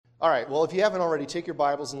All right, well, if you haven't already, take your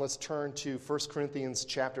Bibles and let's turn to 1 Corinthians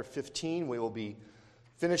chapter 15. We will be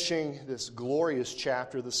finishing this glorious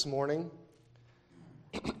chapter this morning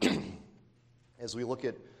as we look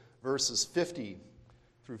at verses 50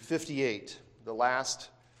 through 58, the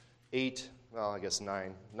last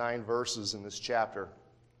nine verses in this chapter.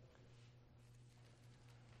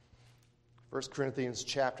 1 Corinthians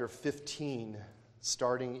chapter 15,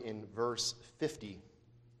 starting in verse 50.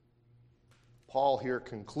 Paul here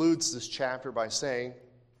concludes this chapter by saying,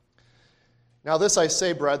 "Now this I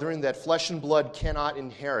say, brethren, that flesh and blood cannot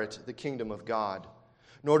inherit the kingdom of God,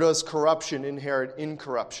 nor does corruption inherit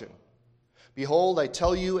incorruption. Behold, I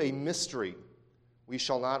tell you a mystery. We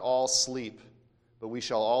shall not all sleep, but we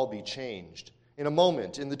shall all be changed. In a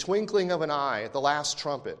moment, in the twinkling of an eye, at the last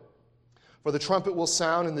trumpet. For the trumpet will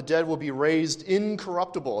sound, and the dead will be raised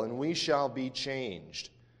incorruptible, and we shall be changed.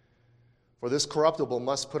 For this corruptible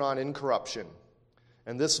must put on incorruption,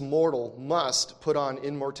 and this mortal must put on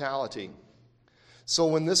immortality. So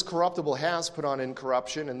when this corruptible has put on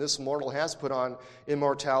incorruption, and this mortal has put on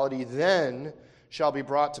immortality, then shall be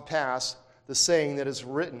brought to pass the saying that is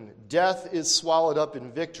written, Death is swallowed up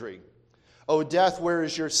in victory. O death, where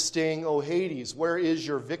is your sting? O Hades, where is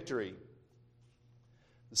your victory?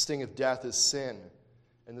 The sting of death is sin,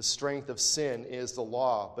 and the strength of sin is the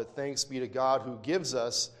law. But thanks be to God who gives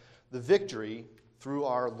us the victory through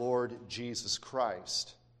our Lord Jesus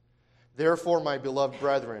Christ. Therefore, my beloved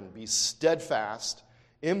brethren, be steadfast,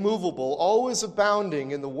 immovable, always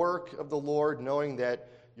abounding in the work of the Lord, knowing that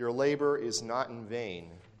your labor is not in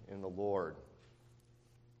vain in the Lord."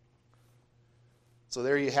 So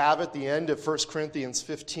there you have it, the end of 1 Corinthians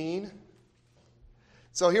 15.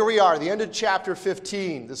 So here we are, the end of chapter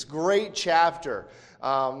 15, this great chapter.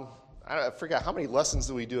 I forgot, how many lessons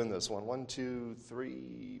do we do in this one? 1, 2,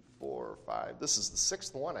 3, 4, 5. This is the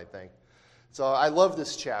sixth one, I think. So I love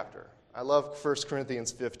this chapter. I love 1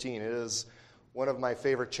 Corinthians 15. It is one of my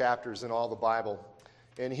favorite chapters in all the Bible.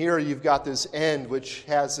 And here you've got this end, which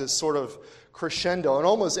has this sort of crescendo. It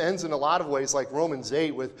almost ends in a lot of ways like Romans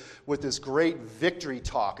 8 with this great victory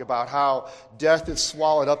talk about how death is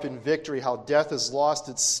swallowed up in victory, how death has lost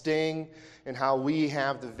its sting, and how we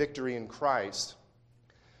have the victory in Christ.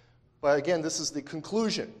 But again, this is the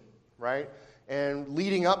conclusion, right? And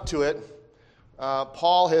leading up to it,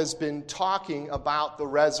 Paul has been talking about the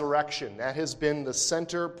resurrection. That has been the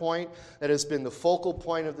center point. That has been the focal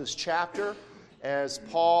point of this chapter. As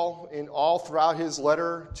Paul, in all throughout his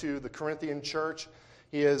letter to the Corinthian church,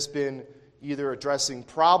 he has been either addressing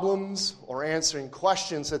problems or answering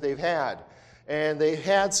questions that they've had. And they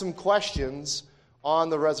had some questions on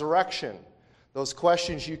the resurrection. Those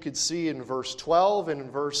questions you could see in verse 12 and in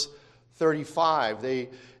verse 35.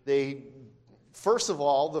 They first of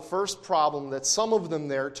all, the first problem that some of them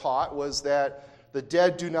there taught was that the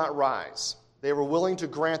dead do not rise. They were willing to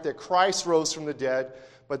grant that Christ rose from the dead,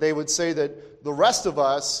 but they would say that the rest of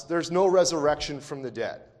us, there's no resurrection from the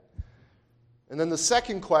dead. And then the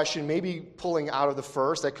second question, maybe pulling out of the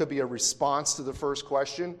first, that could be a response to the first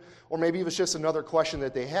question, or maybe it was just another question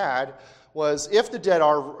that they had, was if the dead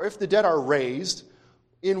are raised,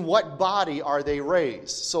 in what body are they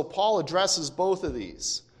raised? So Paul addresses both of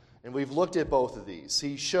these, and we've looked at both of these.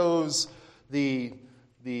 He shows the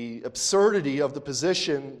absurdity of the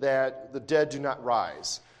position that the dead do not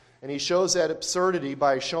rise. And he shows that absurdity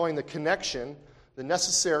by showing the connection, the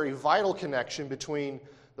necessary, vital connection between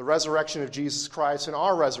the resurrection of Jesus Christ and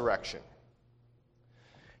our resurrection.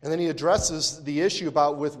 And then he addresses the issue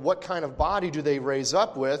about with what kind of body do they raise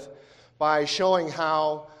up with by showing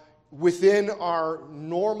how within our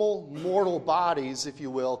normal mortal bodies, if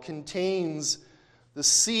you will, contains the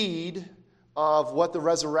seed of what the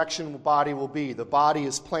resurrection body will be. The body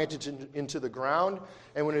is planted into the ground,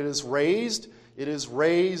 and when it is raised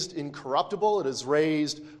incorruptible, it is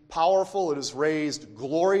raised powerful, it is raised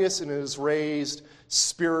glorious, and it is raised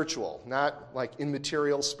spiritual. Not like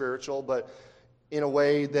immaterial spiritual, but in a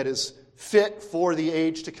way that is fit for the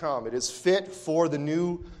age to come. It is fit for the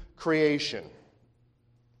new creation.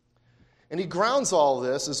 And he grounds all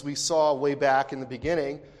this, as we saw way back in the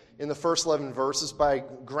beginning, in the first 11 verses, by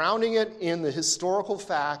grounding it in the historical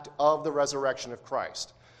fact of the resurrection of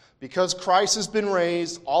Christ. Because Christ has been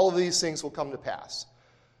raised, all of these things will come to pass.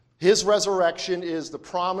 His resurrection is the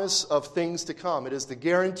promise of things to come. It is the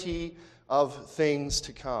guarantee of things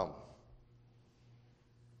to come.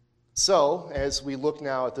 So, as we look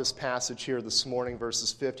now at this passage here this morning,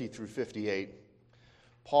 verses 50 through 58,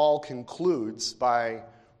 Paul concludes by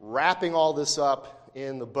wrapping all this up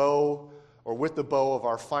in the bow, or with the bow of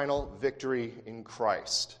our final victory in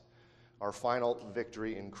Christ. Our final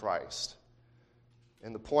victory in Christ.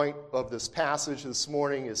 And the point of this passage this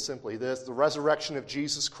morning is simply this: the resurrection of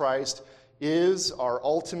Jesus Christ is our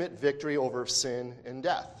ultimate victory over sin and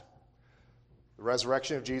death. The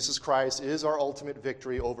resurrection of Jesus Christ is our ultimate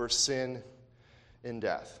victory over sin and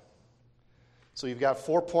death. So you've got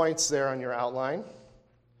 4 points there on your outline.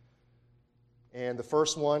 And the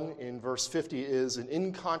first one in verse 50 is an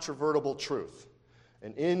incontrovertible truth.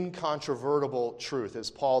 An incontrovertible truth, as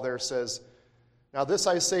Paul there says, "Now this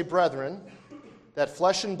I say, brethren, that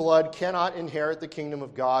flesh and blood cannot inherit the kingdom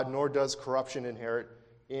of God, nor does corruption inherit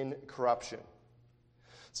incorruption."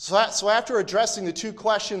 So after addressing the 2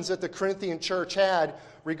 questions that the Corinthian church had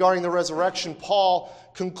regarding the resurrection, Paul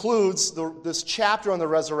concludes this chapter on the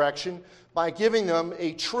resurrection by giving them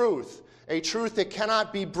a truth that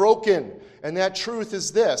cannot be broken. And that truth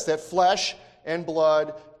is this: that flesh and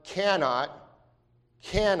blood cannot,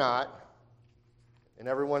 and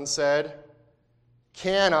everyone said,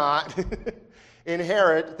 cannot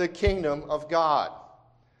inherit the kingdom of God.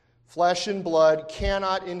 Flesh and blood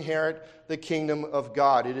cannot inherit the kingdom of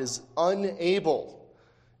God. It is unable.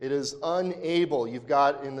 It is unable. You've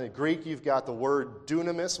got, in the Greek, you've got the word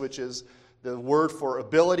dunamis, which is the word for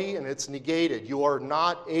ability, and it's negated. You are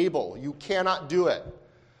not able. You cannot do it.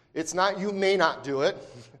 It's not you may not do it.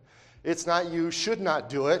 It's not you should not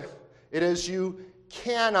do it. It is you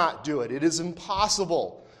cannot do it. It is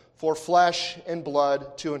impossible for flesh and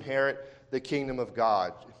blood to inherit the kingdom of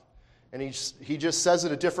God. And he just says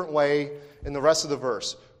it a different way in the rest of the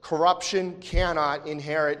verse. Corruption cannot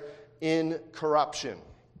inherit incorruption.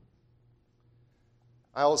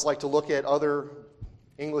 I always like to look at other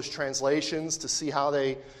English translations to see how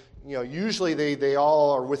they, usually they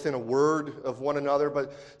all are within a word of one another,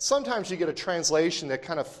 but sometimes you get a translation that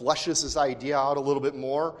kind of fleshes this idea out a little bit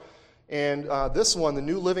more. And this one, the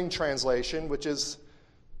New Living Translation, which is,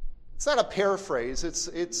 it's not a paraphrase,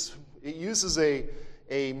 it uses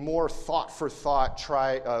a more thought-for-thought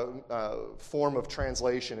form of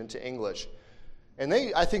translation into English. And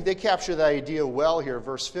I think they capture the idea well here,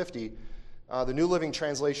 verse 50. The New Living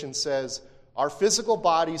Translation says, "Our physical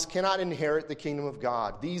bodies cannot inherit the kingdom of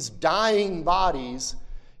God. These dying bodies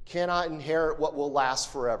cannot inherit what will last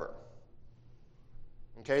forever."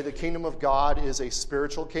 Okay, the kingdom of God is a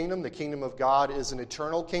spiritual kingdom. The kingdom of God is an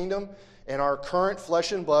eternal kingdom. And our current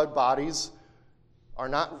flesh and blood bodies are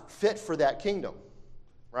not fit for that kingdom.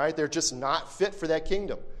 Right? They're just not fit for that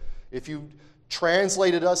kingdom. If you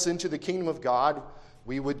translated us into the kingdom of God,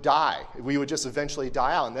 we would die. We would just eventually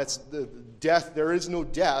die out. And that's the death. There is no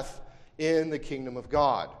death in the kingdom of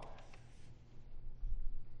God.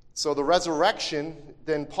 So the resurrection,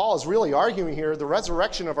 then Paul is really arguing here, the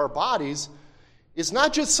resurrection of our bodies is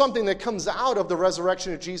not just something that comes out of the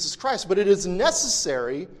resurrection of Jesus Christ, but it is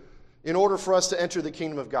necessary in order for us to enter the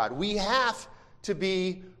kingdom of God. We have to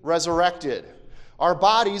be resurrected. Our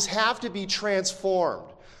bodies have to be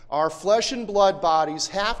transformed. Our flesh and blood bodies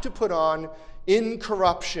have to put on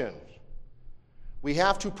incorruption. We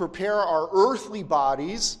have to prepare our earthly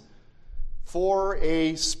bodies for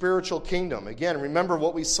a spiritual kingdom. Again, remember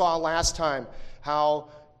what we saw last time, how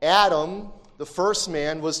Adam, the first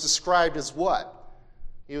man, was described as what?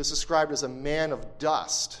 He was described as a man of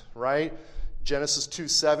dust, right? Genesis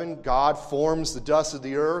 2:7, God forms the dust of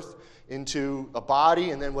the earth into a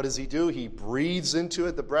body, and then what does he do? He breathes into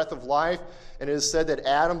it the breath of life, and it is said that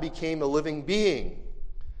Adam became a living being.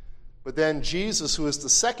 But then Jesus, who is the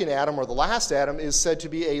second Adam, or the last Adam, is said to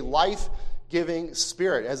be a life-giving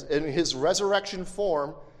spirit. As in his resurrection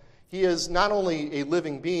form, he is not only a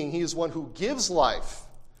living being, he is one who gives life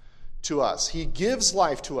to us. He gives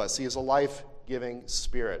life to us. He is a life-giving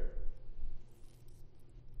spirit.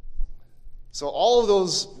 So all of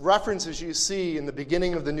those references you see in the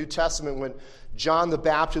beginning of the New Testament when John the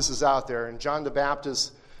Baptist is out there, and John the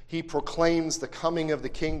Baptist, he proclaims the coming of the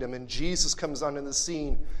kingdom, and Jesus comes onto the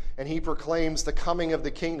scene, and he proclaims the coming of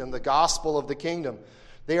the kingdom, the gospel of the kingdom.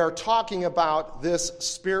 They are talking about this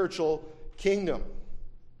spiritual kingdom.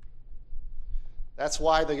 That's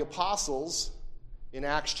why the apostles in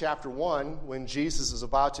Acts chapter 1, when Jesus is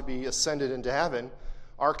about to be ascended into heaven,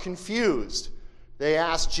 are confused. They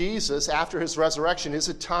ask Jesus after his resurrection, "Is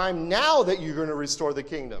it time now that you're going to restore the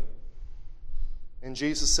kingdom?" And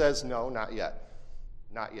Jesus says, "No, not yet.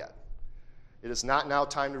 Not yet. It is not now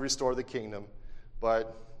time to restore the kingdom,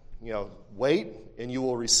 but wait, and you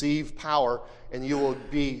will receive power, and you will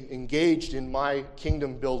be engaged in my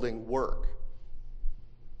kingdom building work."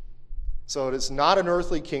 So it is not an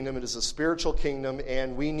earthly kingdom, it is a spiritual kingdom,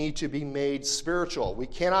 and we need to be made spiritual. We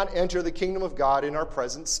cannot enter the kingdom of God in our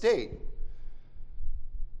present state.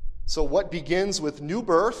 So what begins with new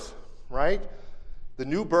birth, right? The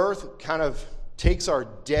new birth kind of takes our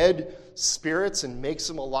dead spirits and makes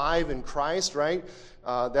them alive in Christ, right?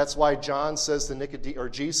 That's why Jesus says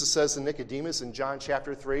to Nicodemus in John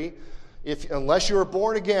chapter 3, unless you are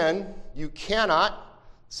born again, you cannot,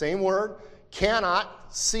 same word, cannot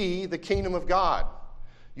see the kingdom of God.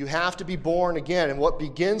 You have to be born again. And what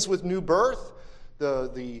begins with new birth,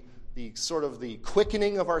 the sort of the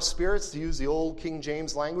quickening of our spirits, to use the old King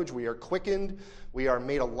James language, we are quickened, we are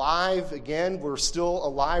made alive again. We're still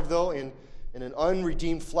alive, though, in an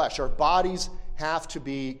unredeemed flesh. Our bodies have to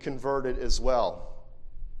be converted as well.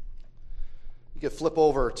 You could flip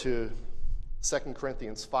over to 2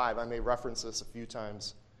 Corinthians 5. I may reference this a few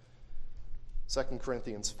times. 2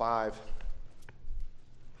 Corinthians 5.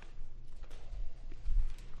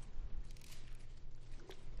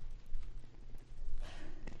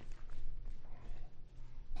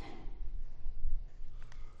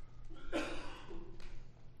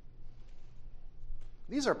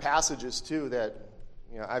 These are passages, too, that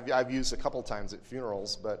I've used a couple times at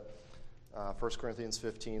funerals, but 1 Corinthians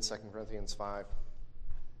 15, 2 Corinthians 5.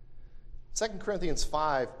 2 Corinthians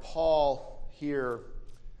 5, Paul here,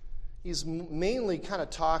 he's mainly kind of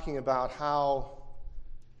talking about how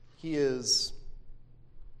he is,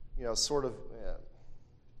 sort of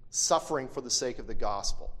suffering for the sake of the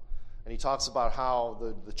gospel. And he talks about how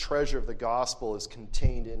the treasure of the gospel is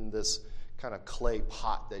contained in this kind of clay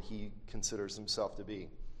pot that he considers himself to be.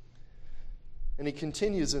 And he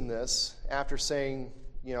continues in this after saying,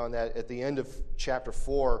 that at the end of chapter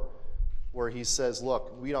 4, where he says,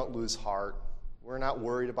 look, we don't lose heart. We're not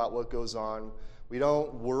worried about what goes on. We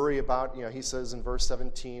don't worry about, he says in verse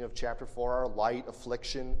 17 of chapter 4, our light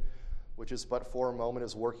affliction, which is but for a moment,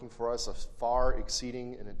 is working for us a far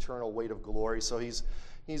exceeding an eternal weight of glory. So he's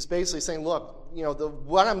basically saying, look,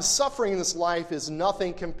 what I'm suffering in this life is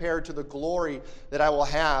nothing compared to the glory that I will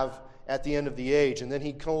have at the end of the age. And then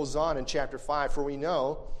he goes on in chapter 5, for we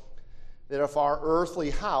know that if our earthly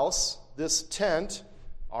house, this tent,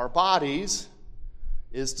 our bodies,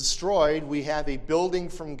 is destroyed, we have a building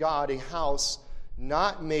from God, a house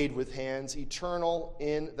not made with hands, eternal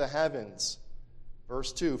in the heavens.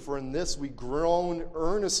 Verse 2, for in this we groan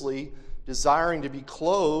earnestly, desiring to be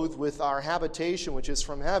clothed with our habitation, which is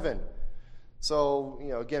from heaven. So,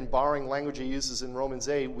 again, borrowing language he uses in Romans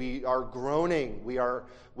 8, we are groaning. We are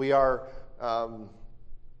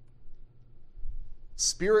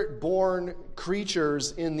spirit-born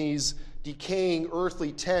creatures in these decaying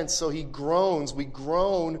earthly tents. So he groans. We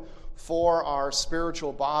groan for our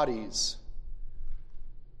spiritual bodies.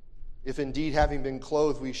 If indeed, having been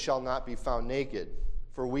clothed, we shall not be found naked.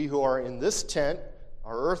 For we who are in this tent,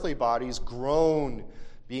 our earthly bodies, groan,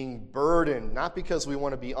 being burdened, not because we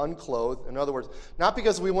want to be unclothed. In other words, not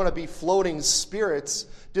because we want to be floating spirits,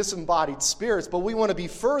 disembodied spirits, but we want to be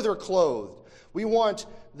further clothed. We want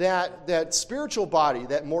that spiritual body,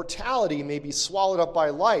 that mortality may be swallowed up by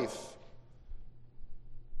life.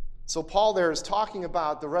 So Paul there is talking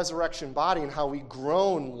about the resurrection body and how we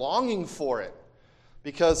groan longing for it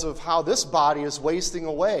because of how this body is wasting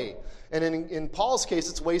away. And in Paul's case,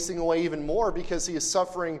 it's wasting away even more because he is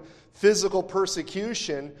suffering physical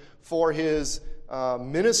persecution for his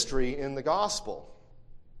ministry in the gospel.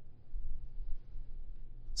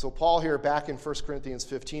 So Paul here back in 1 Corinthians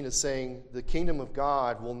 15 is saying the kingdom of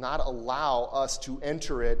God will not allow us to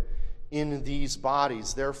enter it in these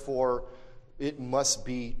bodies. Therefore, it must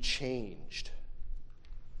be changed.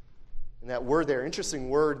 And that word there, interesting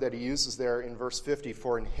word that he uses there in verse 50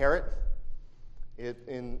 for inherit.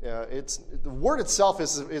 The word itself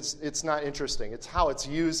it's not interesting. It's how it's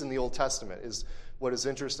used in the Old Testament is what is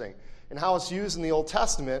interesting. And how it's used in the Old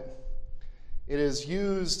Testament, it is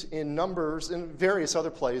used in Numbers and various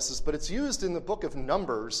other places, but it's used in the book of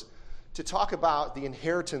Numbers to talk about the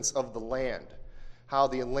inheritance of the land, how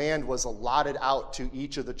the land was allotted out to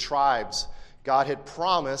each of the tribes. God had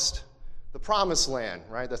promised the promised land,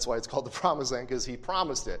 right? That's why it's called the promised land, because he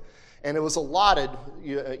promised it. And it was allotted,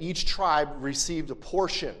 each tribe received a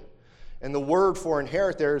portion. And the word for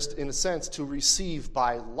inherit there is, in a sense, to receive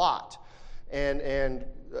by lot. And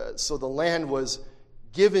so the land was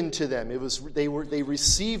given to them. They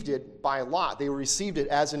received it by lot. They received it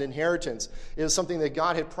as an inheritance. It was something that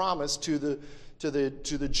God had promised to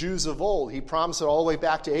the Jews of old. He promised it all the way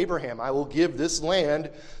back to Abraham. I will give this land,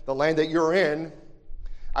 the land that you're in,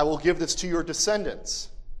 I will give this to your descendants.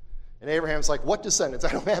 And Abraham's like, what descendants?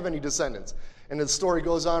 I don't have any descendants. And the story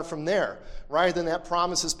goes on from there, right? Then that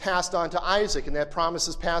promise is passed on to Isaac, and that promise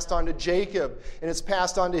is passed on to Jacob, and it's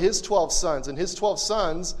passed on to his 12 sons. And his 12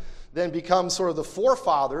 sons then become sort of the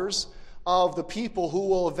forefathers of the people who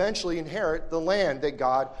will eventually inherit the land that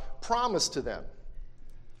God promised to them.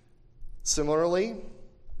 Similarly,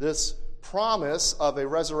 this promise of a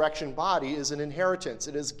resurrection body is an inheritance.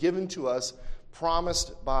 It is given to us,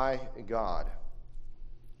 promised by God.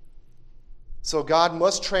 So God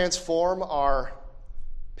must transform our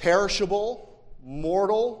perishable,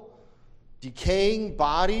 mortal, decaying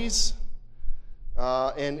bodies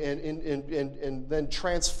and then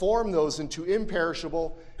transform those into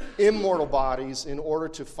imperishable, immortal bodies in order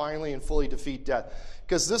to finally and fully defeat death.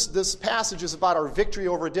 Because this passage is about our victory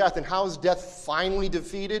over death. And how is death finally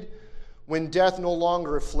defeated? When death no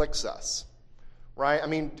longer afflicts us. Right? I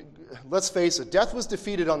mean, let's face it, death was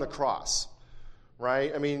defeated on the cross.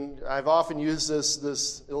 Right? I mean, I've often used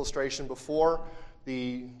this illustration before,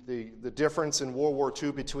 the difference in World War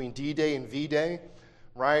II between D-Day and V-Day,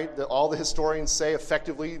 right? All the historians say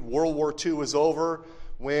effectively World War II was over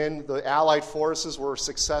when the Allied forces were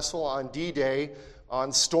successful on D-Day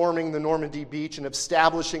on storming the Normandy beach and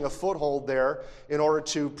establishing a foothold there in order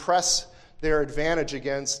to press their advantage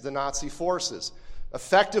against the Nazi forces.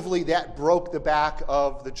 Effectively, that broke the back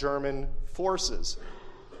of the German forces.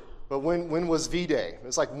 But when was V-Day? It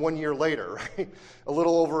was like 1 year later, right? A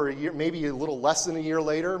little over a year, maybe a little less than a year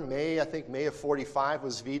later. May of 45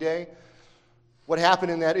 was V-Day. What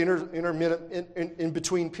happened in that in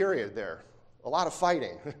between period there? A lot of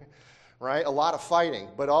fighting, right? A lot of fighting,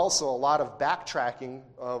 but also a lot of backtracking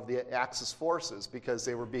of the Axis forces because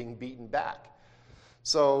they were being beaten back.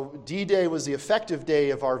 So D-Day was the effective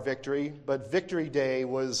day of our victory, but Victory Day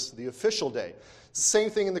was the official day. It's the same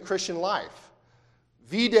thing in the Christian life.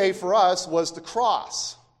 V-Day for us was the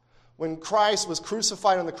cross. When Christ was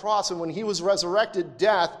crucified on the cross and when he was resurrected,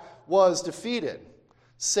 death was defeated.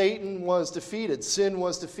 Satan was defeated. Sin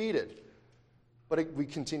was defeated. But we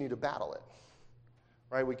continue to battle it.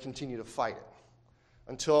 Right? We continue to fight it.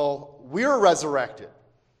 Until we're resurrected.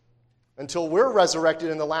 Until we're resurrected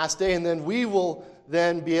in the last day, and then we will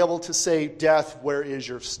then be able to say, death, where is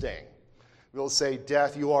your sting? We'll say,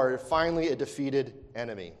 death, you are finally a defeated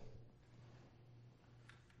enemy.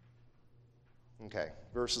 Okay,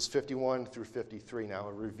 verses 51 through 53 now,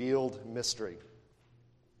 a revealed mystery.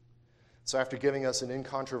 So after giving us an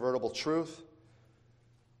incontrovertible truth,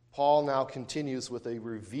 Paul now continues with a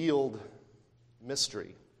revealed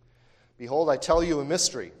mystery. Behold, I tell you a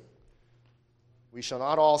mystery. We shall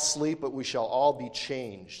not all sleep, but we shall all be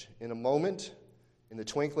changed. In a moment, in the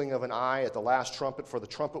twinkling of an eye, at the last trumpet, for the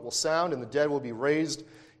trumpet will sound, and the dead will be raised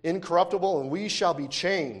incorruptible, and we shall be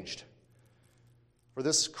changed. For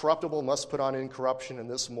this corruptible must put on incorruption, and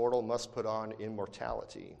this mortal must put on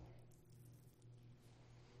immortality.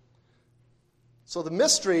 So the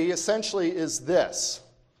mystery essentially is this.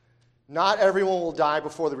 Not everyone will die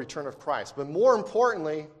before the return of Christ, but more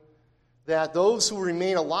importantly, that those who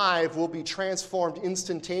remain alive will be transformed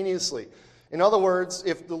instantaneously. In other words,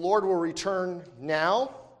 if the Lord will return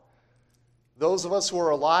now, those of us who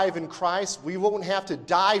are alive in Christ, we won't have to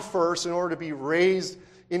die first in order to be raised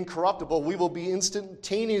incorruptible. We will be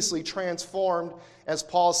instantaneously transformed, as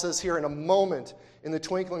Paul says here, in a moment, in the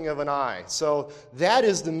twinkling of an eye. So that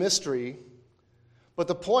is the mystery. But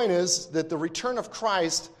the point is that the return of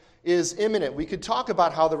Christ is imminent. We could talk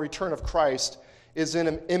about how the return of Christ is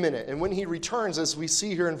imminent. And when he returns, as we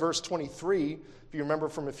see here in verse 23, if you remember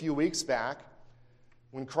from a few weeks back,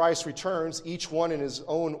 when Christ returns, each one in his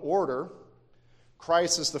own order,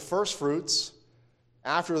 Christ is the first fruits.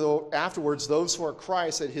 Afterwards, those who are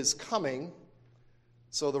Christ at his coming,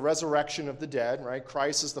 so the resurrection of the dead, right?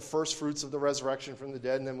 Christ is the first fruits of the resurrection from the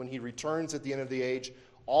dead, and then when he returns at the end of the age,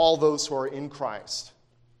 all those who are in Christ.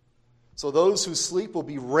 So those who sleep will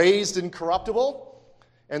be raised incorruptible,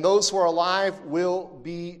 and those who are alive will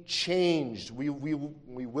be changed. We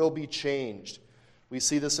will be changed. We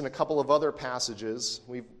see this in a couple of other passages.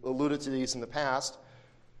 We've alluded to these in the past,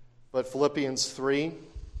 but Philippians 3.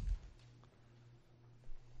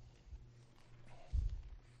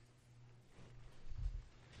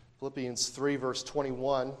 Philippians 3, verse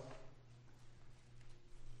 21.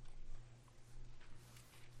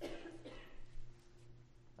 I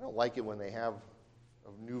don't like it when they have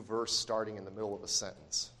a new verse starting in the middle of a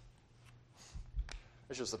sentence.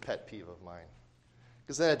 It's just a pet peeve of mine.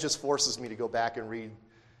 Because then it just forces me to go back and read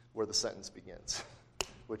where the sentence begins,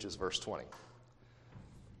 which is verse 20.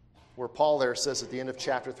 Where Paul there says at the end of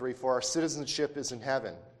chapter 3, for our citizenship is in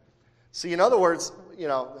heaven. See, in other words,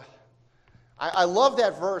 I love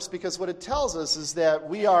that verse because what it tells us is that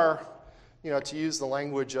we are, to use the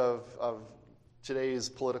language of today's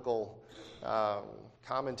political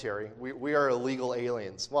commentary, we are illegal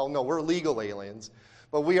aliens. Well, no, we're legal aliens,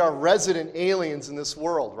 but we are resident aliens in this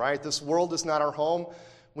world, right? This world is not our home.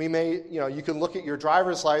 we may, you can look at your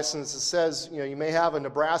driver's license. It says, you may have a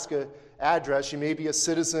Nebraska address. You may be a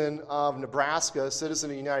citizen of Nebraska, a citizen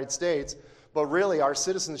of the United States. But really, our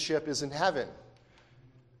citizenship is in heaven.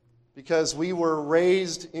 Because we were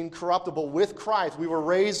raised incorruptible with Christ. We were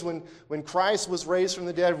raised when Christ was raised from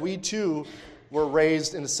the dead. We too were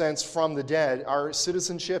raised, in a sense, from the dead. Our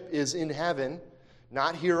citizenship is in heaven,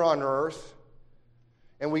 not here on earth.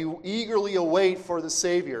 And we eagerly await for the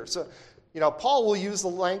Savior. So, Paul will use the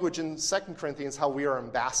language in 2 Corinthians how we are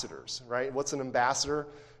ambassadors, right? What's an ambassador?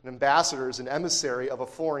 An ambassador is an emissary of a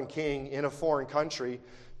foreign king in a foreign country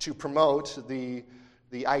to promote the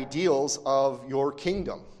ideals of your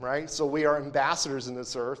kingdom, right? So we are ambassadors in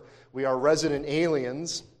this earth. We are resident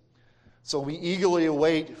aliens. So we eagerly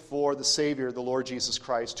await for the Savior, the Lord Jesus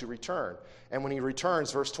Christ, to return. And when he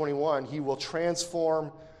returns, verse 21, he will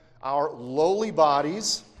transform our lowly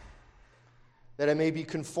bodies, that it may be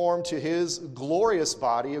conformed to his glorious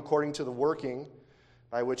body, according to the working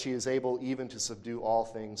by which he is able even to subdue all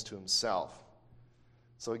things to himself.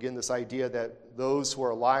 So again, this idea that those who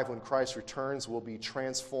are alive when Christ returns will be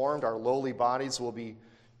transformed. Our lowly bodies will be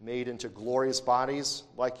made into glorious bodies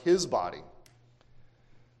like his body.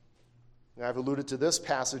 And I've alluded to this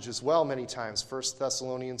passage as well many times, 1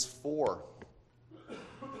 Thessalonians 4.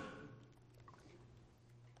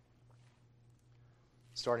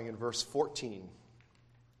 Starting in verse 14.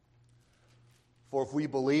 For if we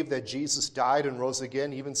believe that Jesus died and rose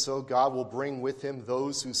again, even so God will bring with him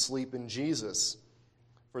those who sleep in Jesus.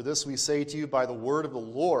 For this we say to you by the word of the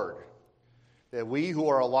Lord, that we who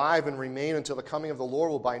are alive and remain until the coming of the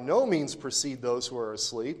Lord will by no means precede those who are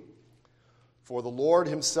asleep. For the Lord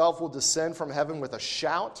himself will descend from heaven with a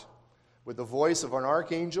shout, with the voice of an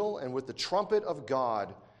archangel, and with the trumpet of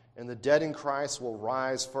God, and the dead in Christ will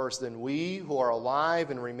rise first. Then we who are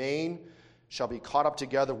alive and remain shall be caught up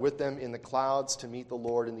together with them in the clouds to meet the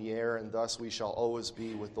Lord in the air, and thus we shall always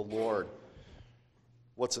be with the Lord.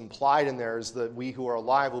 What's implied in there is that we who are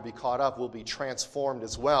alive will be caught up, will be transformed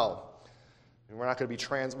as well. And we're not going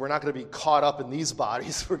to be caught up in these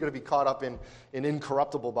bodies. We're going to be caught up in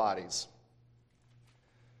incorruptible bodies.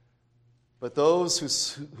 But those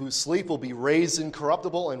who sleep will be raised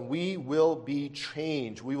incorruptible, and we will be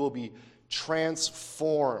changed. We will be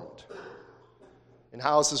transformed. And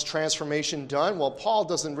how is this transformation done? Well, Paul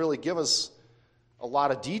doesn't really give us a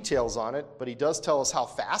lot of details on it, but he does tell us how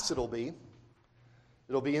fast it'll be.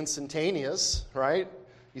 It'll be instantaneous, right?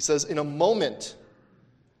 He says, in a moment.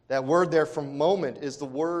 That word there from moment is the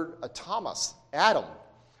word atomos, atom,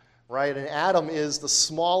 right? And atom is the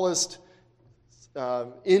smallest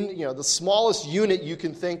the smallest unit you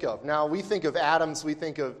can think of. Now, we think of atoms, we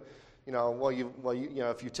think of,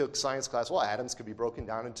 if you took science class, atoms could be broken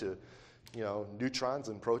down into, neutrons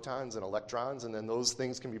and protons and electrons, and then those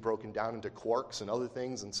things can be broken down into quarks and other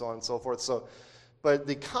things and so on and so forth. But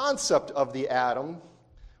the concept of the atom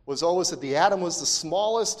was always that the atom was the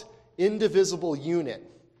smallest indivisible unit.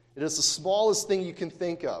 It is the smallest thing you can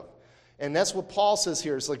think of. And that's what Paul says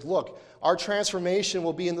here. It's like, look, our transformation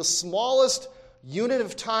will be in the smallest unit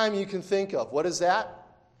of time you can think of. What is that?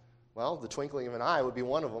 Well, the twinkling of an eye would be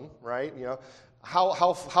one of them, right?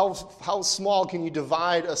 How small can you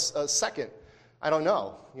divide a second? I don't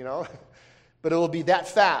know, But it will be that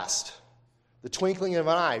fast. The twinkling of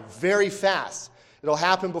an eye, very fast. It'll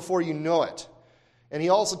happen before you know it. And he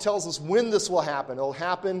also tells us when this will happen. It'll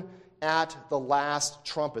happen at the last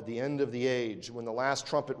trumpet, the end of the age. When the last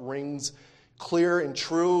trumpet rings clear and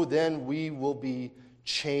true, then we will be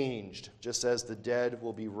changed, just as the dead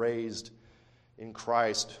will be raised in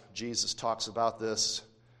Christ. Jesus talks about this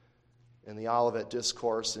in the Olivet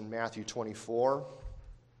Discourse in Matthew 24,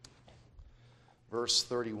 verse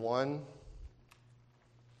 31.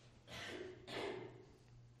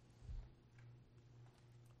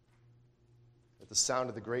 At the sound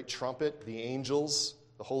of the great trumpet, the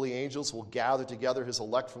holy angels will gather together his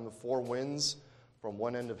elect from the four winds, from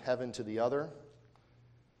one end of heaven to the other.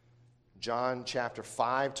 John chapter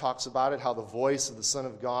 5 talks about it, how the voice of the Son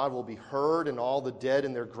of God will be heard, and all the dead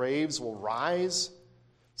in their graves will rise.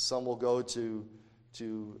 Some will go to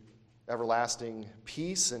everlasting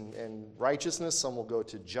peace and righteousness. Some will go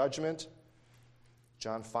to judgment.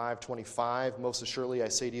 John 5:25, most assuredly I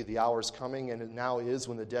say to you, the hour is coming, and it now is,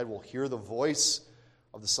 when the dead will hear the voice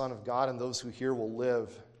of the Son of God, and those who hear will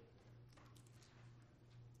live.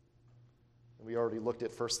 We already looked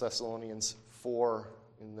at 1 Thessalonians 4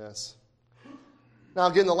 in this. Now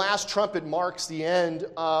again, the last trumpet marks the end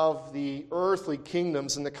of the earthly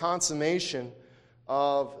kingdoms and the consummation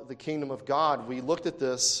of the kingdom of God. We looked at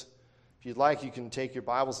this. If you'd like, you can take your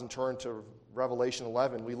Bibles and turn to Revelation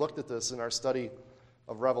 11. We looked at this in our study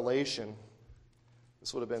of Revelation.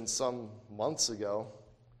 This would have been some months ago.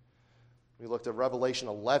 We looked at Revelation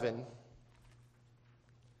 11,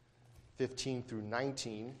 15 through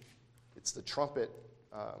 19. It's the trumpet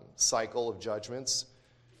cycle of judgments.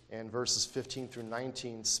 And verses 15 through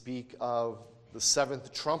 19 speak of the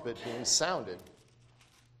seventh trumpet being sounded.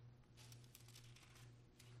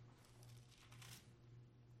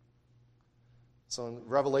 So in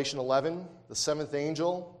Revelation 11, the seventh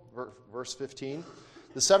angel, verse 15,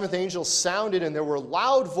 the seventh angel sounded, and there were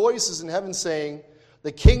loud voices in heaven saying,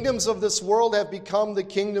 "The kingdoms of this world have become the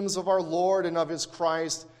kingdoms of our Lord and of his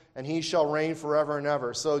Christ, and he shall reign forever and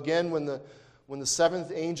ever." So again, when the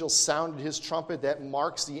seventh angel sounded his trumpet, that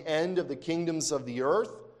marks the end of the kingdoms of the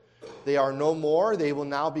earth. They are no more. They will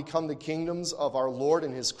now become the kingdoms of our Lord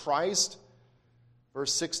and his Christ.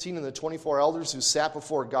 Verse 16, and the 24 elders who sat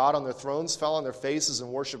before God on their thrones fell on their faces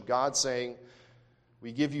and worshiped God, saying,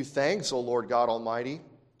 "We give you thanks, O Lord God Almighty,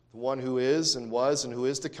 the one who is and was and who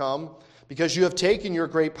is to come, because you have taken your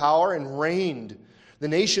great power and reigned. The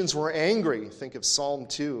nations were angry." Think of Psalm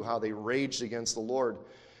 2, how they raged against the Lord.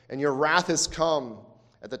 "And your wrath has come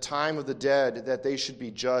at the time of the dead, that they should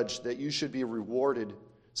be judged, that you should reward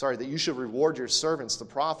your servants, the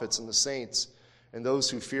prophets and the saints, and those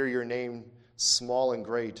who fear your name, small and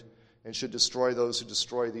great, and should destroy those who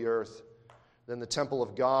destroy the earth." Then the temple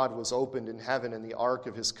of God was opened in heaven, and the ark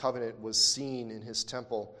of his covenant was seen in his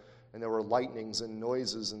temple. And there were lightnings and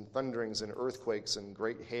noises and thunderings and earthquakes and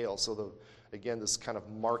great hail. So again, this kind of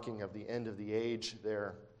marking of the end of the age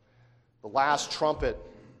there. The last trumpet.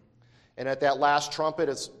 And at that last trumpet,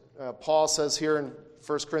 as Paul says here in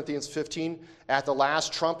 1 Corinthians 15, at the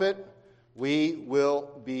last trumpet, we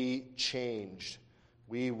will be changed.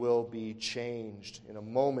 We will be changed in a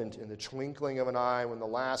moment, in the twinkling of an eye, when the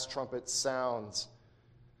last trumpet sounds.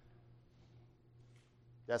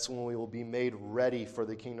 That's when we will be made ready for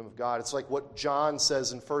the kingdom of God. It's like what John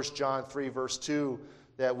says in 1 John 3, verse 2,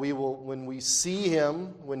 that we will, when we see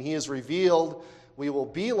him, when he is revealed, we will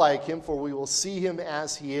be like him, for we will see him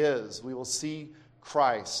as he is. We will see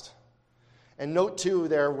Christ. And note, too,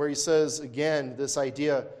 there where he says, again, this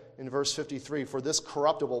idea in verse 53, "For this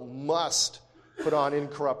corruptible must put on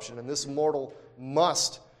incorruption, and this mortal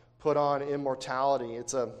must put on immortality."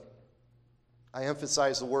 I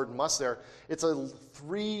emphasize the word "must" there. It's a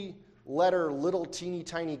 3-letter, little teeny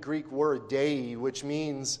tiny Greek word, dei, which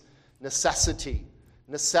means necessity.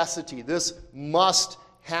 Necessity. This must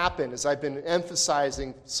happen, as I've been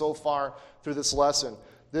emphasizing so far through this lesson.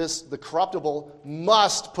 The corruptible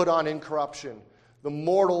must put on incorruption. The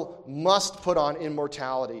mortal must put on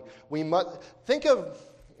immortality. We must think of,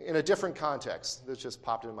 in a different context, this just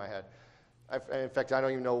popped into my head. In fact, I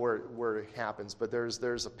don't even know where it happens, but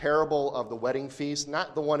there's a parable of the wedding feast,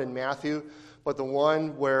 not the one in Matthew, but the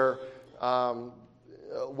one where a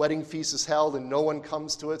wedding feast is held and no one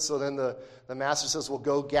comes to it. So then the master says, "Well,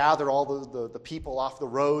 go gather all the people off the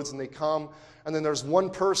roads," and they come. And then there's one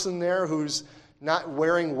person there who's not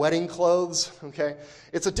wearing wedding clothes. Okay,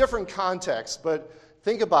 it's a different context, but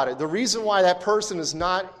think about it. The reason why that person is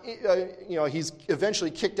not, he's eventually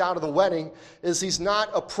kicked out of the wedding is he's not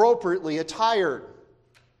appropriately attired.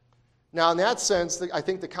 Now, in that sense, I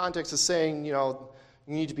think the context is saying, you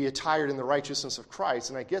need to be attired in the righteousness of Christ,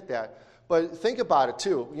 and I get that. But think about it,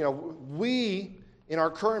 too. We, in our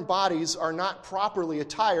current bodies, are not properly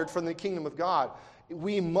attired from the kingdom of God.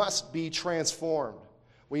 We must be transformed.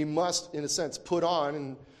 We must, in a sense, put on,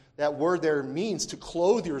 and that word there means to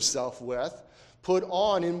clothe yourself with, put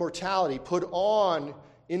on immortality, put on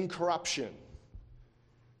incorruption.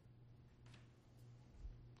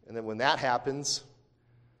 And then when that happens,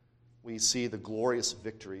 we see the glorious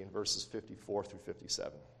victory in verses 54 through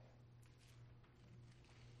 57.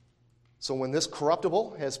 So when this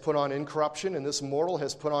corruptible has put on incorruption and this mortal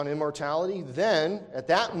has put on immortality, then, at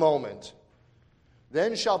that moment,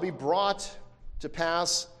 then shall be brought to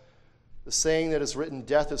pass the saying that is written,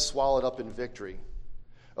 "Death is swallowed up in victory.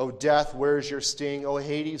 O death, where is your sting? O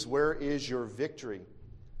Hades, where is your victory?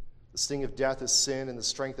 The sting of death is sin, and the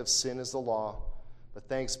strength of sin is the law. But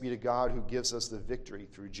thanks be to God who gives us the victory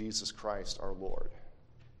through Jesus Christ our Lord."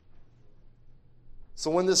 So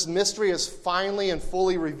when this mystery is finally and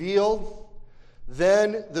fully revealed,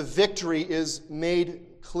 then the victory is made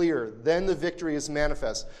clear. Then the victory is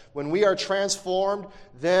manifest. When we are transformed,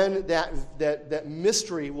 then that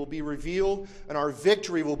mystery will be revealed, and our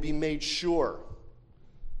victory will be made sure.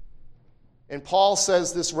 And Paul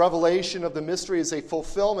says this revelation of the mystery is a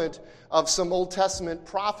fulfillment of some Old Testament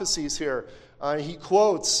prophecies here. He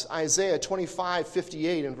quotes Isaiah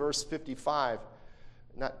 25:58 in verse 55.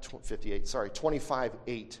 Not 58, sorry,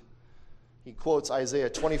 25:8. He quotes Isaiah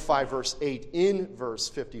 25, verse 8 in verse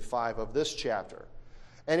 55 of this chapter.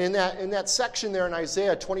 And in that section there in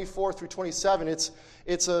Isaiah 24 through 27,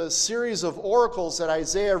 it's a series of oracles that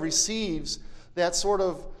Isaiah receives that sort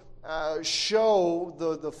of show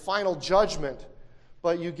the final judgment.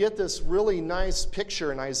 But you get this really nice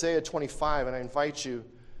picture in Isaiah 25, and I invite you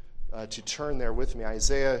to turn there with me.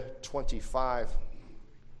 Isaiah 25.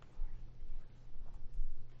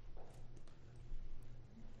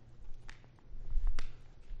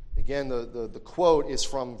 Again, the quote is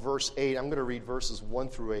from verse 8. I'm going to read verses 1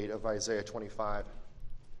 through 8 of Isaiah 25.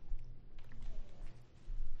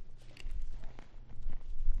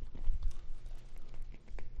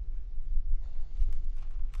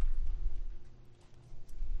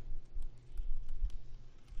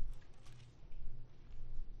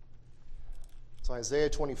 So Isaiah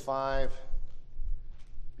 25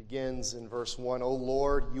 begins in verse 1. O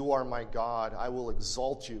Lord, you are my God. I will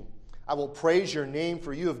exalt you. I will praise your name,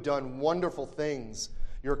 for you have done wonderful things.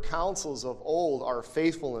 Your counsels of old are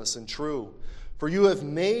faithfulness and true. For you have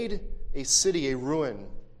made a city a ruin,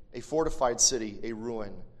 a fortified city a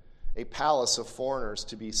ruin, a palace of foreigners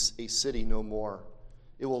to be a city no more.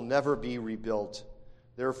 It will never be rebuilt.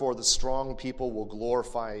 Therefore the strong people will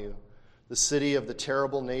glorify you. The city of the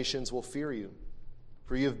terrible nations will fear you.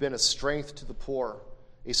 For you have been a strength to the poor,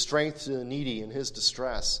 a strength to the needy in his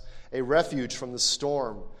distress, a refuge from the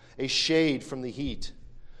storm, a shade from the heat.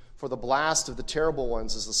 For the blast of the terrible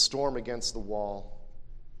ones is a storm against the wall.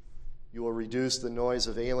 You will reduce the noise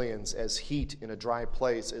of aliens as heat in a dry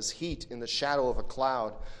place, as heat in the shadow of a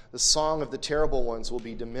cloud. The song of the terrible ones will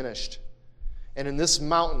be diminished. And in this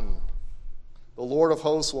mountain, the Lord of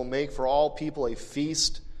hosts will make for all people a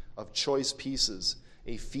feast of choice pieces,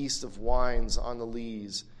 a feast of wines on the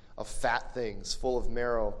lees, of fat things full of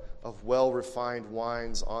marrow, of well-refined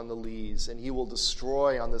wines on the lees. And he will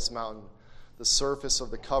destroy on this mountain the surface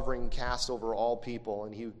of the covering cast over all people,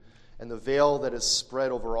 and the veil that is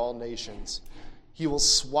spread over all nations. He will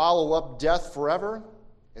swallow up death forever,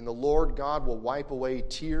 and the Lord God will wipe away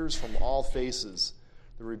tears from all faces.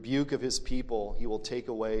 The rebuke of his people he will take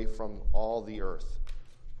away from all the earth,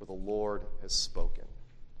 for the Lord has spoken.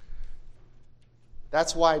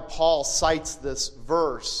 That's why Paul cites this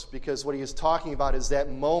verse, because what he is talking about is that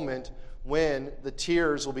moment when the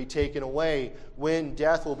tears will be taken away, when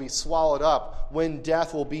death will be swallowed up, when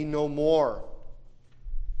death will be no more.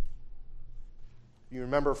 You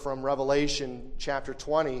remember from Revelation chapter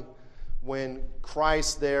 20, when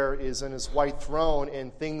Christ there is in his white throne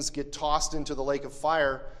and things get tossed into the lake of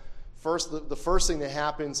fire. The first thing that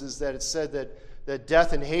happens is that it's said that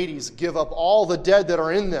death and Hades give up all the dead that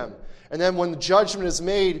are in them. And then when the judgment is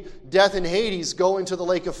made, death and Hades go into the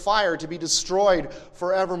lake of fire to be destroyed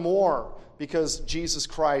forevermore, because Jesus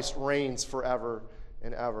Christ reigns forever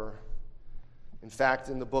and ever. In fact,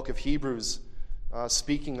 in the book of Hebrews,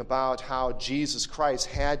 speaking about how Jesus Christ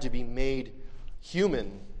had to be made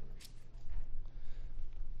human,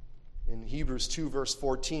 in Hebrews 2, verse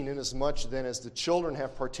 14, inasmuch then as the children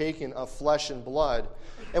have partaken of flesh and blood.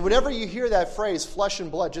 And whenever you hear that phrase, flesh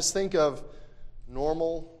and blood, just think of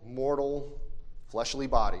normal, mortal, fleshly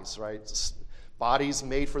bodies, right? Bodies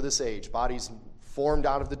made for this age, bodies formed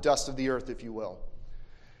out of the dust of the earth, if you will.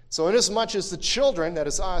 So inasmuch as the children, that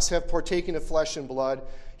is us, have partaken of flesh and blood,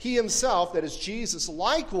 he himself, that is Jesus,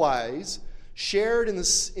 likewise shared in the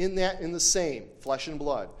same flesh and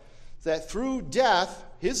blood, that through death,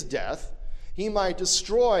 his death, he might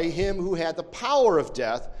destroy him who had the power of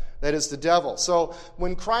death, that is the devil. So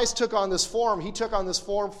when Christ took on this form, he took on this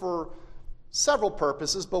form for several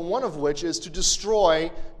purposes, but one of which is to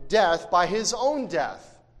destroy death by his own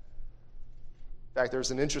death. In fact,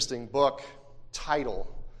 there's an interesting book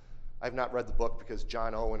title. I've not read the book because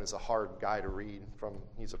John Owen is a hard guy to read.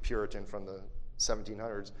 He's a Puritan from the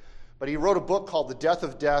 1700s. But he wrote a book called The Death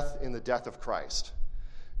of Death in the Death of Christ.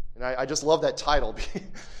 And I just love that title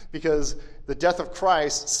because the death of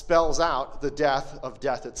Christ spells out the death of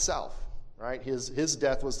death itself. Right? His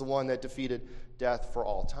death was the one that defeated death for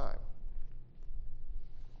all time.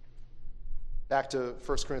 Back to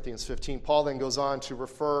 1 Corinthians 15, Paul then goes on to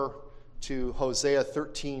refer to Hosea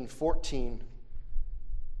 13:14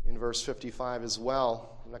 in verse 55 as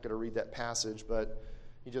well. I'm not going to read that passage, but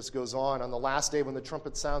he just goes on. On the last day when the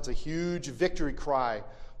trumpet sounds, a huge victory cry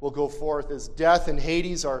will go forth as death and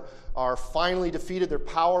Hades are finally defeated. Their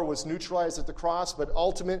power was neutralized at the cross, but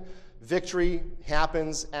ultimate victory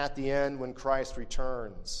happens at the end when Christ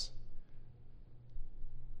returns.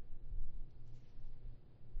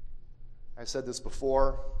 I said this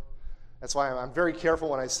before. That's why I'm very careful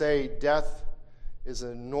when I say death is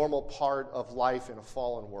a normal part of life in a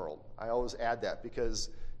fallen world. I always add that because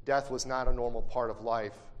death was not a normal part of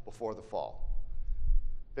life before the fall.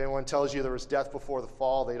 If anyone tells you there was death before the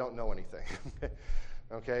fall, they don't know anything.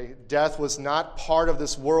 Okay? Death was not part of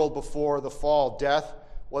this world before the fall. Death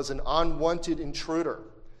was an unwanted intruder.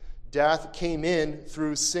 Death came in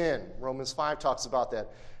through sin. Romans 5 talks about that.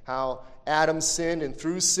 How Adam sinned, and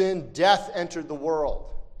through sin, death entered the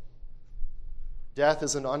world. Death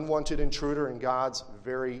is an unwanted intruder in God's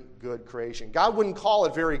very good creation. God wouldn't call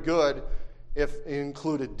it very good if it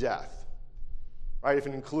included death. Right? If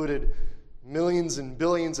it included millions and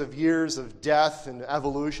billions of years of death and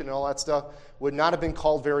evolution and all that stuff, would not have been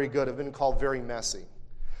called very good. It would have been called very messy.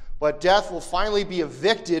 But death will finally be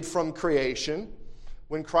evicted from creation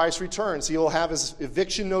when Christ returns. He will have his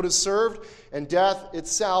eviction notice served, and death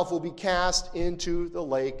itself will be cast into the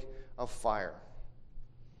lake of fire.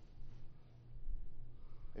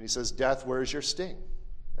 And he says, "Death, where's your sting?"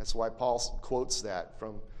 That's why Paul quotes that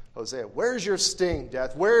from Hosea. "Where's your sting,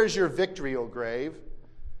 death? Where is your victory, O grave?"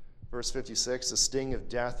 Verse 56, "The sting of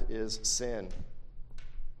death is sin."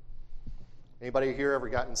 Anybody here ever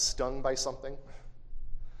gotten stung by something?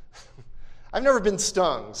 I've never been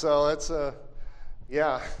stung, so it's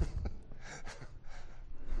yeah.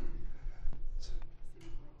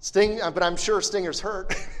 Sting, but I'm sure stingers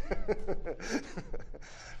hurt.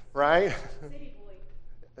 Right? City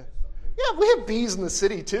boy. Yeah, we have bees in the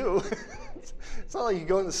city too. It's not like you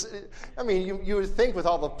go in the city. I mean, you would think with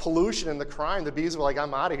all the pollution and the crime, the bees were like,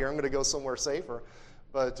 "I'm out of here. I'm going to go somewhere safer."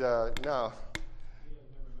 But no.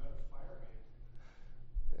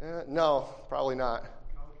 No, probably not.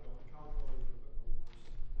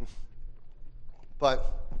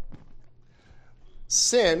 But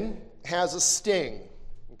sin has a sting.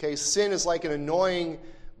 Okay, sin is like an annoying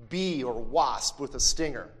bee or wasp with a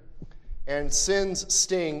stinger. And sin's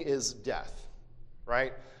sting is death,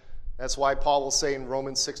 right? That's why Paul will say in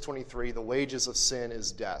Romans 6:23, the wages of sin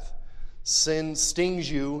is death. Sin stings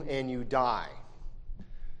you and you die.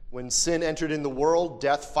 When sin entered in the world,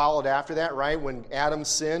 death followed after that, right? When Adam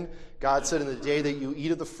sinned, God said, "In the day that you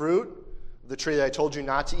eat of the fruit, the tree that I told you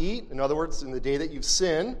not to eat," in other words, in the day that you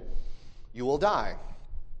sin, you will die.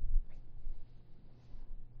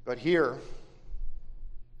 But here,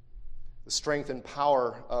 the strength and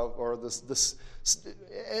power of, or this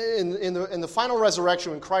in the final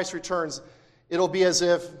resurrection, when Christ returns, it'll be as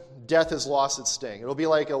if death has lost its sting. It'll be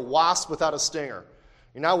like a wasp without a stinger.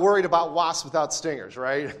 You're not worried about wasps without stingers,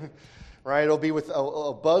 right? Right? It'll be with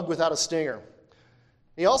a bug without a stinger.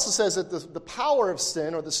 He also says that the power of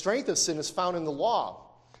sin, or the strength of sin, is found in the law,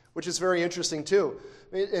 which is very interesting too.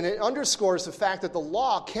 And it underscores the fact that the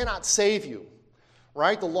law cannot save you,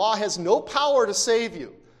 right? The law has no power to save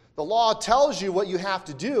you. The law tells you what you have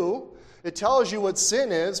to do. It tells you what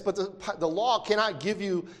sin is, but the law cannot give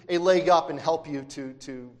you a leg up and help you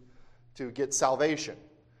to get salvation.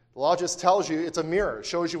 The law just tells you, it's a mirror. It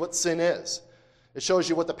shows you what sin is. It shows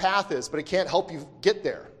you what the path is, but it can't help you get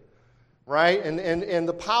there, right? And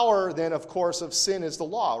the power then, of course, of sin is the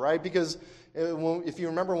law, right? Because if you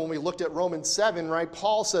remember when we looked at Romans 7, right,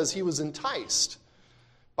 Paul says he was enticed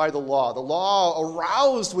by the law. The law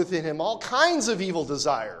aroused within him all kinds of evil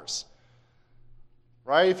desires,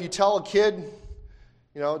 right? If you tell a kid,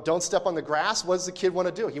 don't step on the grass, what does the kid want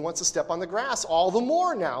to do? He wants to step on the grass all the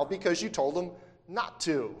more now because you told him not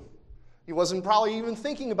to. He wasn't probably even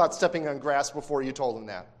thinking about stepping on grass before you told him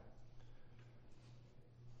that.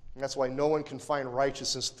 And that's why no one can find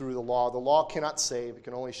righteousness through the law. The law cannot save. It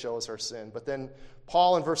can only show us our sin. But then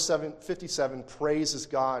Paul in verse 57 praises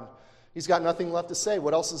God. He's got nothing left to say.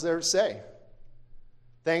 What else is there to say?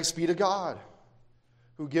 Thanks be to God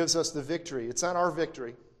who gives us the victory. It's not our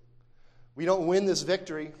victory. We don't win this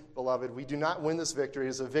victory, beloved. We do not win this victory. It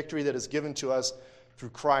is a victory that is given to us through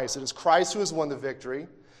Christ. It is Christ who has won the victory.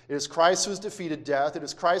 It is Christ who has defeated death. It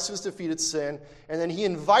is Christ who has defeated sin. And then he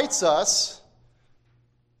invites us,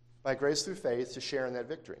 by grace through faith, to share in that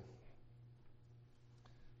victory.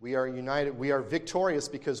 We are united. We are victorious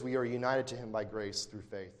because we are united to him by grace through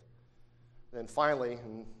faith. Then finally,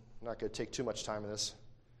 and I'm not going to take too much time on this,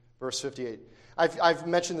 verse 58. I've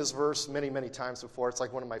mentioned this verse many, many times before. It's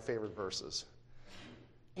like one of my favorite verses.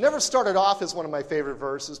 It never started off as one of my favorite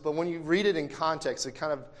verses, but when you read it in context, you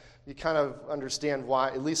kind of understand why.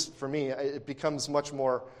 At least for me, it becomes much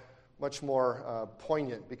more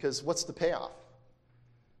poignant. Because what's the payoff?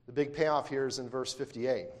 The big payoff here is in verse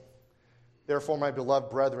 58. Therefore, my beloved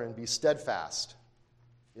brethren, be steadfast,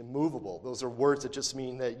 immovable. Those are words that just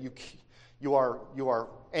mean that you are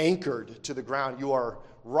anchored to the ground. You are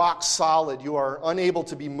rock solid. You are unable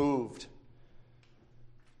to be moved.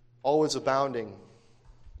 Always abounding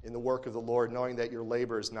in the work of the Lord, knowing that your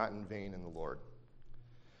labor is not in vain in the Lord.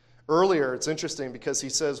 Earlier, it's interesting because he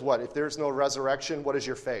says what? If there's no resurrection, what is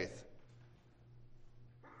your faith?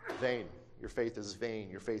 vain. Your faith is vain.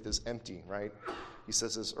 Your faith is empty, right? He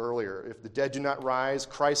says this earlier. If the dead do not rise,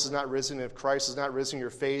 Christ is not risen. If Christ is not risen, your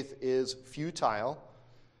faith is futile,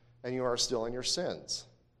 and you are still in your sins.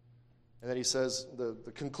 And then he says, the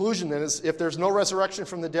conclusion then is, if there's no resurrection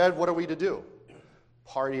from the dead, what are we to do?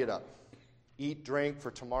 Party it up. Eat, drink,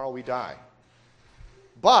 for tomorrow we die.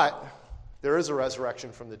 But there is a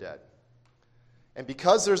resurrection from the dead. And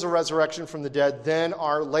because there's a resurrection from the dead, then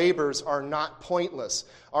our labors are not pointless.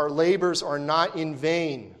 Our labors are not in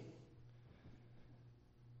vain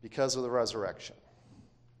because of the resurrection.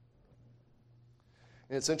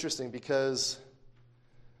 And it's interesting because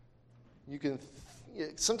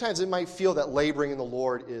sometimes it might feel that laboring in the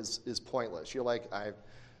Lord is pointless. You're like,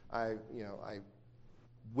 I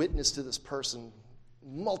witnessed to this person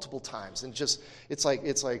multiple times, and it's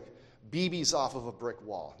like BBs off of a brick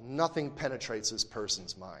wall. Nothing penetrates this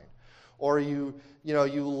person's mind. Or you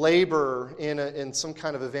labor in some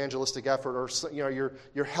kind of evangelistic effort, or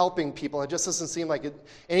you're helping people. It just doesn't seem like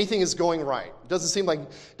anything is going right. It doesn't seem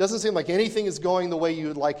like anything is going the way you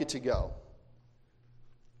would like it to go.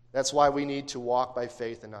 That's why we need to walk by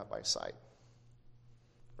faith and not by sight.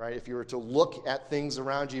 Right? If you were to look at things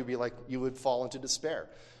around you, you'd be like, you would fall into despair.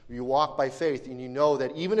 You walk by faith, and you know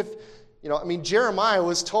that even if, Jeremiah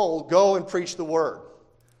was told, go and preach the word.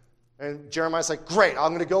 And Jeremiah's like, great, I'm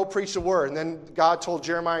going to go preach the word. And then God told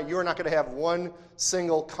Jeremiah, you're not going to have one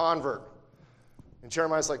single convert. And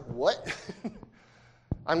Jeremiah's like, what?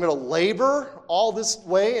 I'm going to labor all this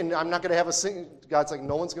way, and I'm not going to have a single... God's like,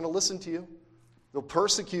 no one's going to listen to you. They'll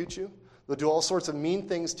persecute you. They'll do all sorts of mean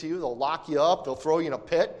things to you. They'll lock you up. They'll throw you in a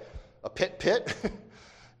pit.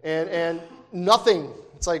 and nothing.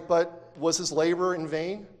 It's like, but was his labor in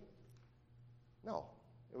vain? No,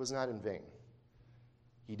 it was not in vain.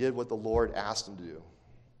 He did what the Lord asked him to do.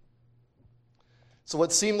 So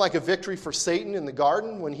what seemed like a victory for Satan in the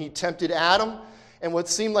garden when he tempted Adam, and what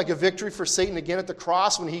seemed like a victory for Satan again at the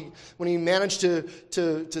cross when he managed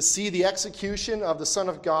to see the execution of the Son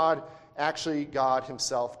of God, actually God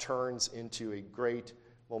himself turns into a great,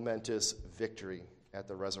 momentous victory at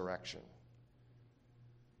the resurrection.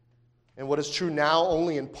 And what is true now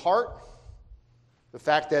only in part, the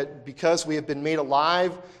fact that because we have been made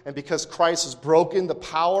alive and because Christ has broken the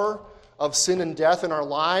power of sin and death in our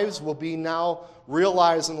lives, will be now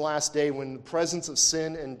realized in the last day when the presence of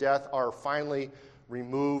sin and death are finally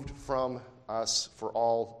removed from us for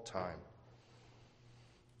all time.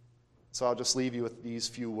 So I'll just leave you with these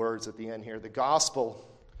few words at the end here. The gospel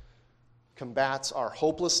combats our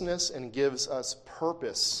hopelessness and gives us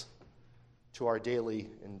purpose to our daily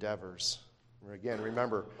endeavors. Again,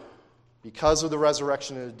 remember, because of the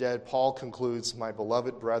resurrection of the dead, Paul concludes, my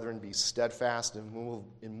beloved brethren, be steadfast and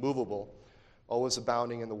immovable, always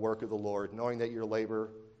abounding in the work of the Lord, knowing that your labor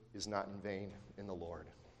is not in vain in the Lord.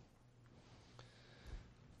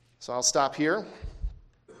 So I'll stop here.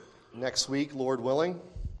 Next week, Lord willing,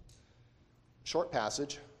 short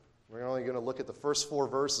passage. We're only going to look at the first 4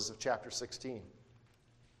 verses of chapter 16.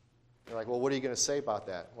 You're like, well, what are you going to say about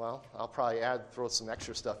that? Well, I'll probably throw some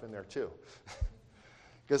extra stuff in there too.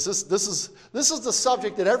 Because this is the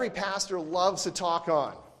subject that every pastor loves to talk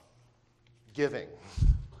on. Giving.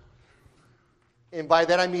 And by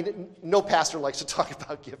that I mean no pastor likes to talk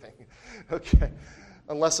about giving. Okay?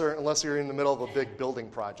 Unless you're in the middle of a big building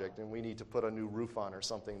project and we need to put a new roof on or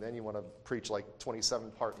something. Then you want to preach like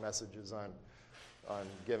 27-part messages on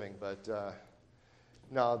giving. But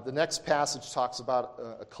no, the next passage talks about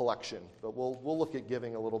a collection. But we'll look at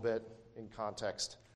giving a little bit in context